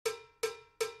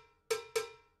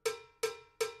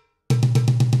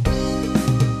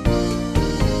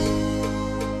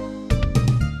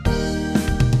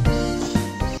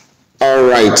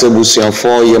right, Ebusian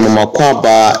for your mama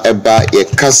kwaba eba ye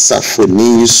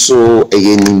kasafoni so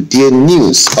Indian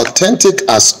news, authentic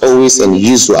as always and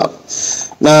usual.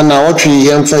 Na what we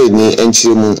yamfa ni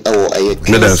enchimu awo aye.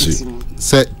 Medasi.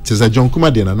 Say tis a John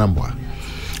Kuma de na number.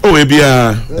 Oh,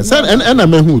 ebia. Say and I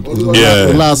mean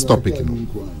the last topic.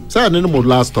 Say no more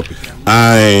last topic.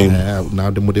 Aye.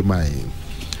 Now the mode my.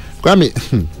 Kwame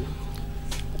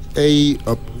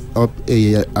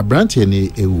a branch any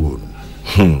ewo.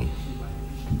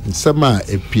 Sama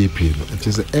a PP, it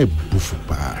is a buffo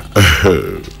bar.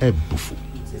 A buffo.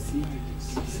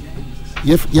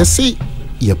 You see,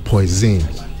 you're poison.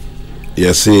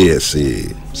 Yes.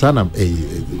 Son of a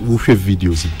woofy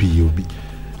videos in PUB.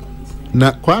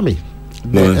 Now, Kwame,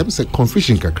 there is a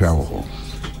confusion cacao.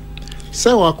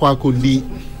 So, I could be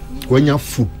when you're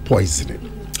food poisoning.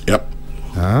 Yep.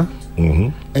 Huh?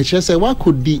 And she said, what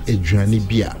could be a journey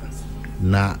beer?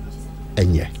 Na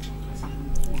enye.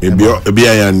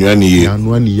 Ebia ya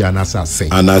nwani ya nasa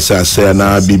say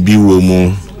na bibi wo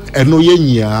mu. Eno ye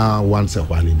nyia once a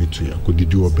while bitu ya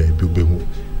kodidi obabi obehu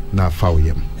na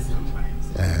fawyem.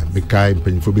 Bekai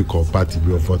mpanyfo bi call party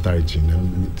bi of authority na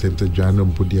temte dwana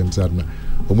mpodiem sad na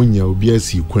omunya obi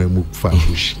asi kwan mu fa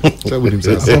bush. So we him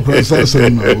say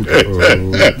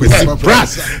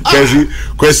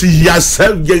kwesi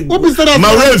yasem ma we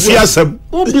fi yasem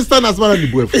o bistan as man the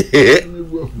boy.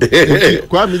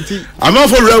 Kwame nti I'm not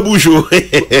for real bush.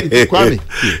 Kwame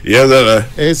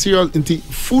yes serious nti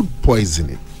food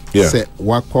poisoning. Say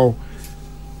wako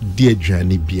die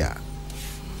dwane bia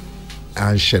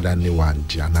and sheda ne wan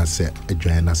jana say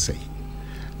adwane say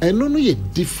eno no ye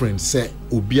different say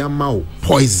obi ama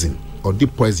poison or the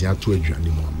poison ato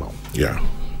adwane mu ama. Yeah.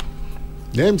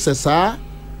 Them say sa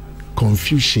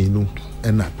confusion no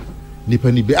ena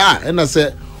nipa ni be ena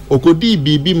say okodi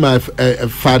bibi ma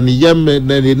fani yem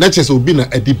na chese obi na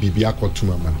edi bibi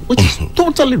akotuma man, which is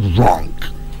totally wrong.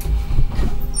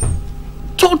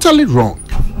 Totally wrong.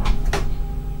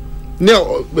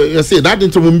 Now you say that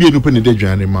into mumbi no pe ni de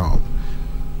dwane ma.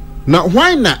 Now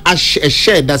why na a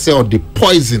share that say or the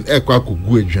poison ekwa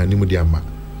kugu adwane mu de ama.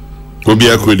 Obi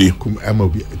akodi ama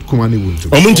obi kuma ni wuntu.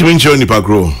 Omuntimi nche onipa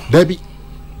grow. Dabi.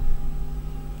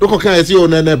 Loko kan say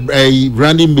on na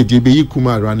running mate be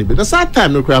kuma running mate. That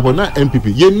time no crap na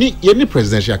MPP. Ye ni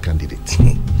presidential candidate.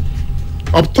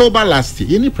 October last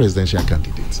year, any presidential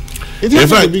candidate. In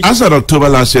fact, as of October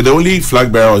last year, the only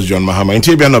flag bearer was John Mahama. In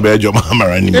Tibia, no bear John Mahama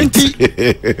running mate.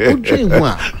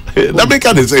 That make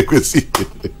a secrecy.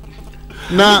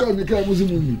 Now,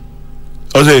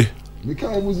 Ose.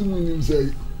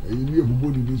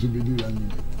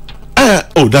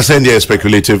 Oh, that's any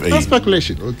speculative. That's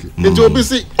speculation. Okay. It will be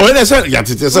see. Oh, that's it. Yeah,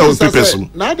 it's a person.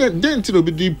 Now, then, it will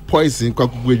be the poison.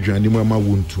 Kwaku Johnny Mama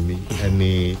wound to me.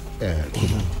 And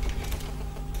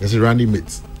as a running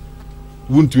mate.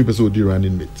 Wouldn't be person the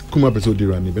running mate. Kuma person the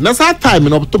running mate. That's our time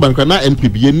in October. Na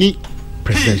NPB any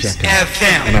presidential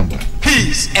candidate.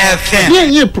 Peace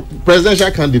FM. Yeah,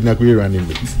 presidential candidate na kwe running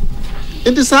mate.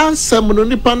 In this answer, mono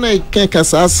ni pana ikenka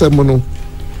sa answer mono.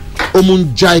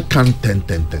 Omunjai kan ten.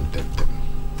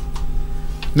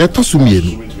 Na to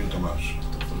sumienu.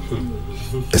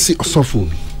 Esi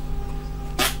osofobi.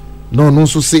 No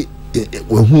so say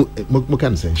who mo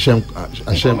kan say shem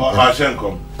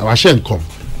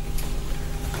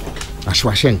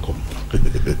Ashwashenkom.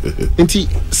 Inti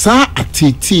sa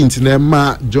atiti inti na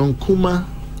ma John Kuma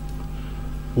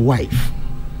wife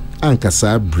anka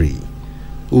sa bri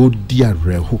o di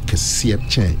areho kese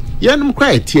chen. Yanum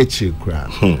kwa etie kra.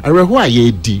 Areho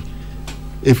aye di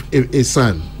if a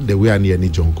son the way near ni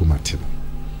John Kuma tin.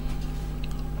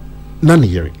 Nani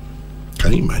yeri.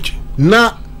 Can you imagine?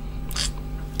 Na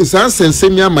isa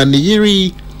sensemia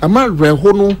maniyiri ama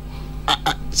reho no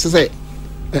say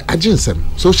aginsem.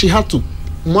 So she had to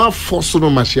more force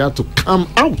no she had to come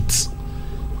out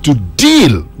to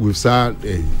deal with that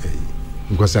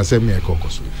because I said me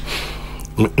kokoso.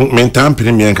 Mentam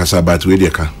premier kasa bat we dey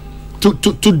ka. To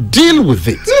deal with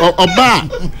it. Oba.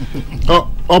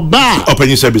 Open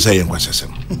you say be say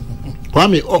kwasesem.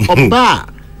 Kwame oba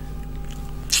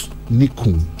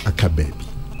nikun akababi.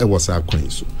 E was our queen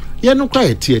so. Ye no kwa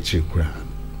etie kra.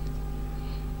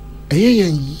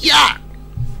 Ya.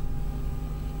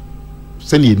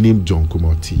 Send your name John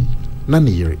Kumoti.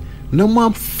 Nani yere. No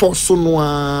man force no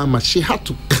ma she had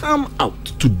to come out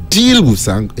to deal with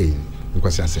sang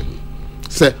because I said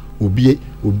say obi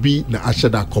na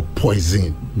ashada ko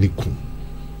poison niku.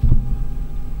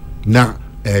 Na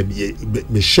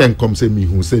me shen come say me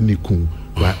who say niku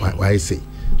why say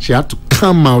she had to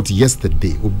come out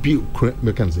yesterday obi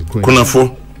me can say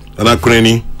kunafo ana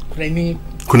kuneni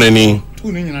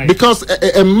because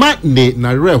a matne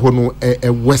na rehono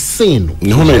a wesino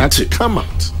had to come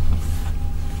out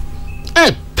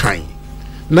a time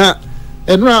na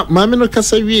enra mama no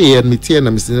kasa wie and metie na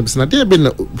Mr. na dey been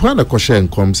when a question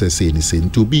comes say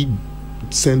to be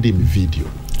sending me video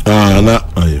na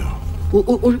ayo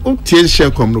o tie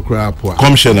share come no cry po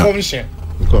come share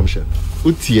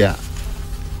utia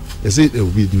is it a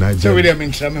with Nigeria so we dem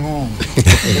in me home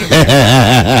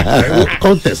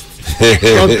contest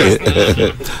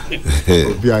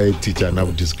be a teacher now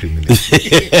discriminate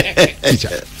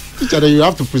teacher you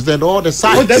have to present all the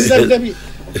sides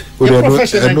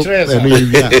professional interest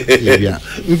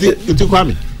into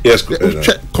Kwame yes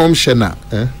commissioner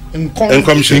in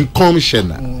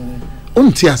commissioner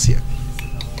untiasia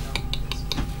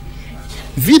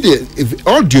video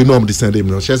all do you know the same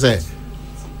no she say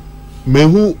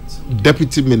mehu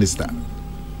deputy minister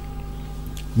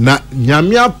na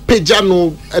nyamia peja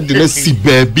no de na si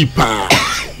baabi pa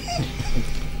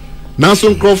na so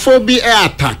nkrofo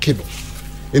attack no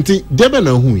enti debe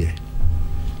na hu ye.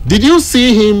 Did you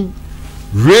see him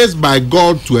raised by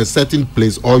God to a certain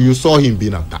place, or you saw him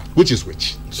being attacked? Which is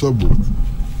which? Saw both.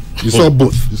 You saw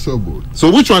both. You saw both.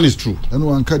 So which one is true? And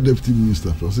one cut deputy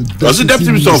minister. Was it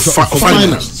deputy minister of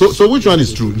finance? So which one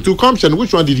is true? To commission,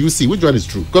 which one did you see? Which one is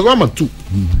true? Because one or two.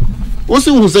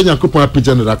 Also, who said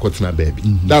baby?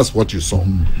 That's what you saw.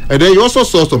 And then you also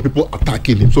saw some people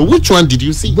attacking him. So which one did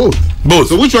you see? Both.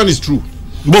 So which one is true?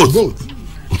 Both.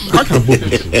 How can both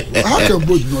be true? How can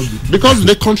both not be true? Because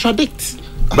they contradict.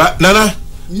 But Nana,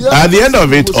 at the end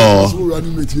of it all,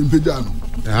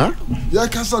 huh? Yeah,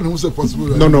 Kassan who's a possible.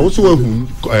 No. Also, who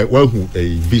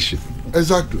a vision.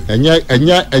 Exactly. And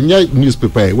yeah,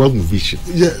 newspaper, well, vision.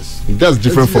 Yes. That's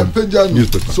different from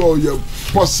newspaper. So your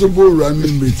possible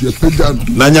running mate, your pejano.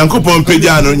 Na Nyankopon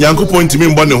pejano, Nyankopon ntimi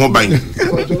mbone ho ban.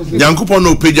 Nyankopon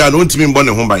no pejano ntimi mbone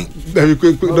ho ban. No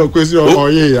question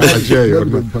yeah,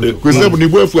 question ni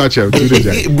boefu a chair.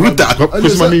 Brutal.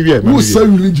 Question ni wie. Who say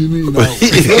religion now?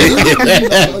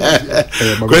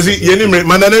 Question yeni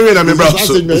manana we na me bra.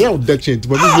 So yeah, that change,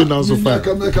 but we now so far.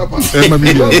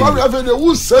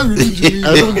 Who say religion?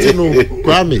 I don't know.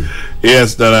 Kwame.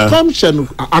 Yes, that a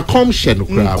commission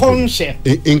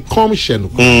in commission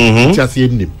just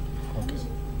him.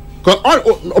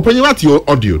 Open your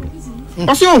audio.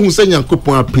 Also, who say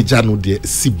Yankopon Pejano de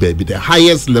si baby, the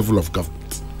highest level of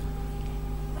government.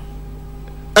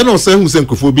 And also who say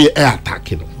Kofobi air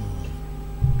attacking.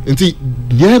 Indeed,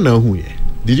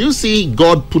 did you see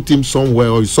God put him somewhere,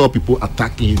 or you saw people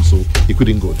attacking him so he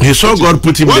couldn't go there? He saw God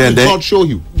put him there. What did God show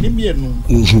you?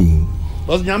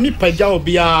 Was Nyami Peja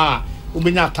obia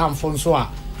ubenya tamfon so a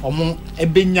omo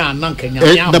ebenya nanka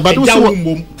nyamia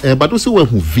peja but also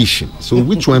who vision. So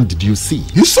which one did you see?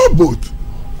 You saw both.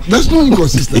 There's no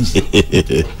inconsistency.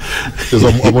 There's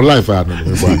a life I don't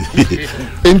know.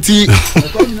 Enti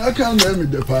I can't name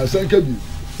it the person can be.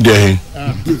 Yeah.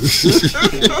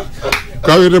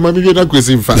 Kwame na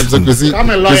kwesi fa. Kwesi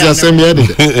asemi ede.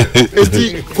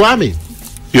 Enti Kwame.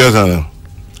 Yes, I know.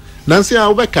 Nancy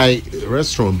Albekai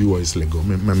restaurant be was lego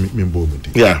me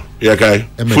yeah okay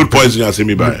food poisoning as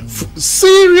me by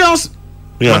serious.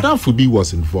 Yeah. Madam Fubi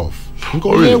was involved.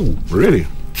 Really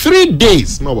 3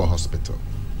 days no hospital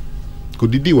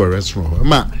could did a restaurant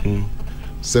ma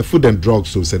say food and drugs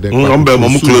so said then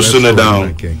close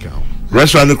down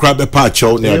restaurant no crab a patch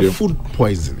out near the food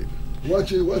poisoning.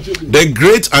 Watch it. The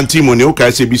great antimony okay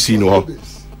SABC no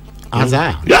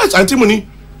yes antimony.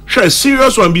 Sure,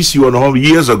 serious one BC on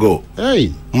years ago.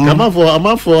 Hey,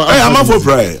 I'm for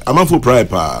pride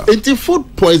pa. It's food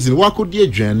poison. What could you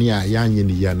journey a young in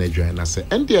the yana say?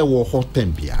 And there were hot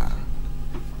tempia.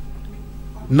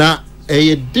 Now,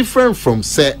 a different from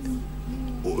say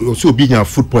also being a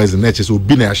food poison, nature's will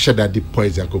be a shed at the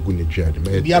poison cocoon journey.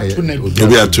 Be a tunnel.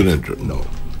 No.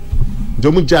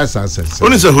 Don't just answer.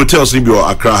 Only the hotels in your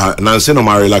Accra, Nansen or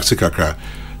my relaxing Accra.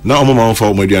 Now, I'm on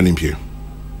for Median Impure.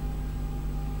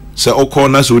 Say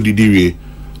Okona so didiri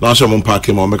now some park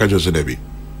him or make just Debbie.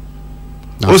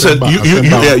 Who said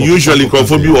you usually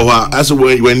conform you or as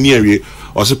when near you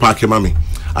or say park him mommy.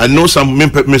 I know some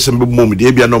missing moment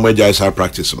they be no more guys are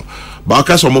practice no. But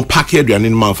I some pack here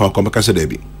in man for come make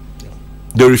Debbie.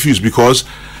 They refuse because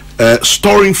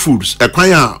storing foods a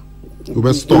kwanya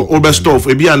overstove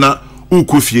e bia na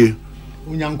unkofie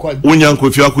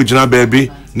unyankwa fie akugina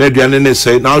baby na aduane ne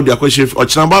say now they question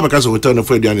ochina ba because hotel no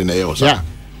for aduane na ye yeah.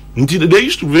 Until they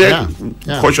used to be very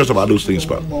cautious about those things,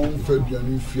 but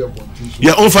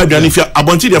yeah, on five if you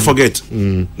abonti they forget.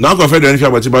 Now go five if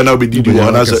you but now be did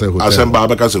one as a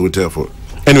hotel for.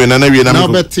 Anyway, now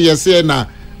bet you say na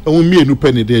me no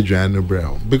penny dey Adrian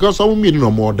bro because some me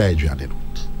no more die Adrian.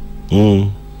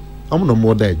 I'm no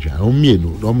more dead. I'm me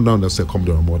no. I'm not say come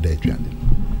down more dead.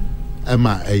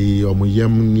 Emma a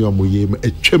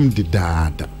chem the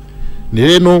dad.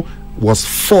 Nereno was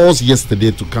forced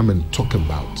yesterday to come and talk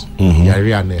about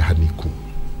Yariane Haniku.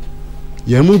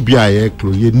 Yamu bia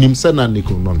klo ye nim sana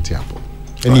niku non tiapo.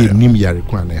 Any nim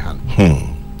Yarikwa ne han.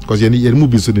 Because yamu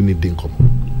bi so ni din kom.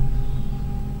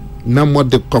 Na mo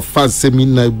de kofa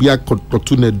seminar bia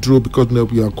kotu na draw because na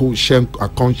bia ko shem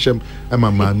account shem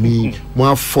Emma mami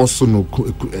mo force no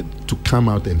to come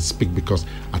out and speak because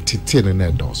atete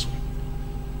na doors.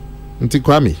 Nti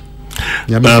kwami.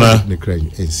 Amen.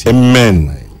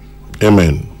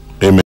 Amen. Amen.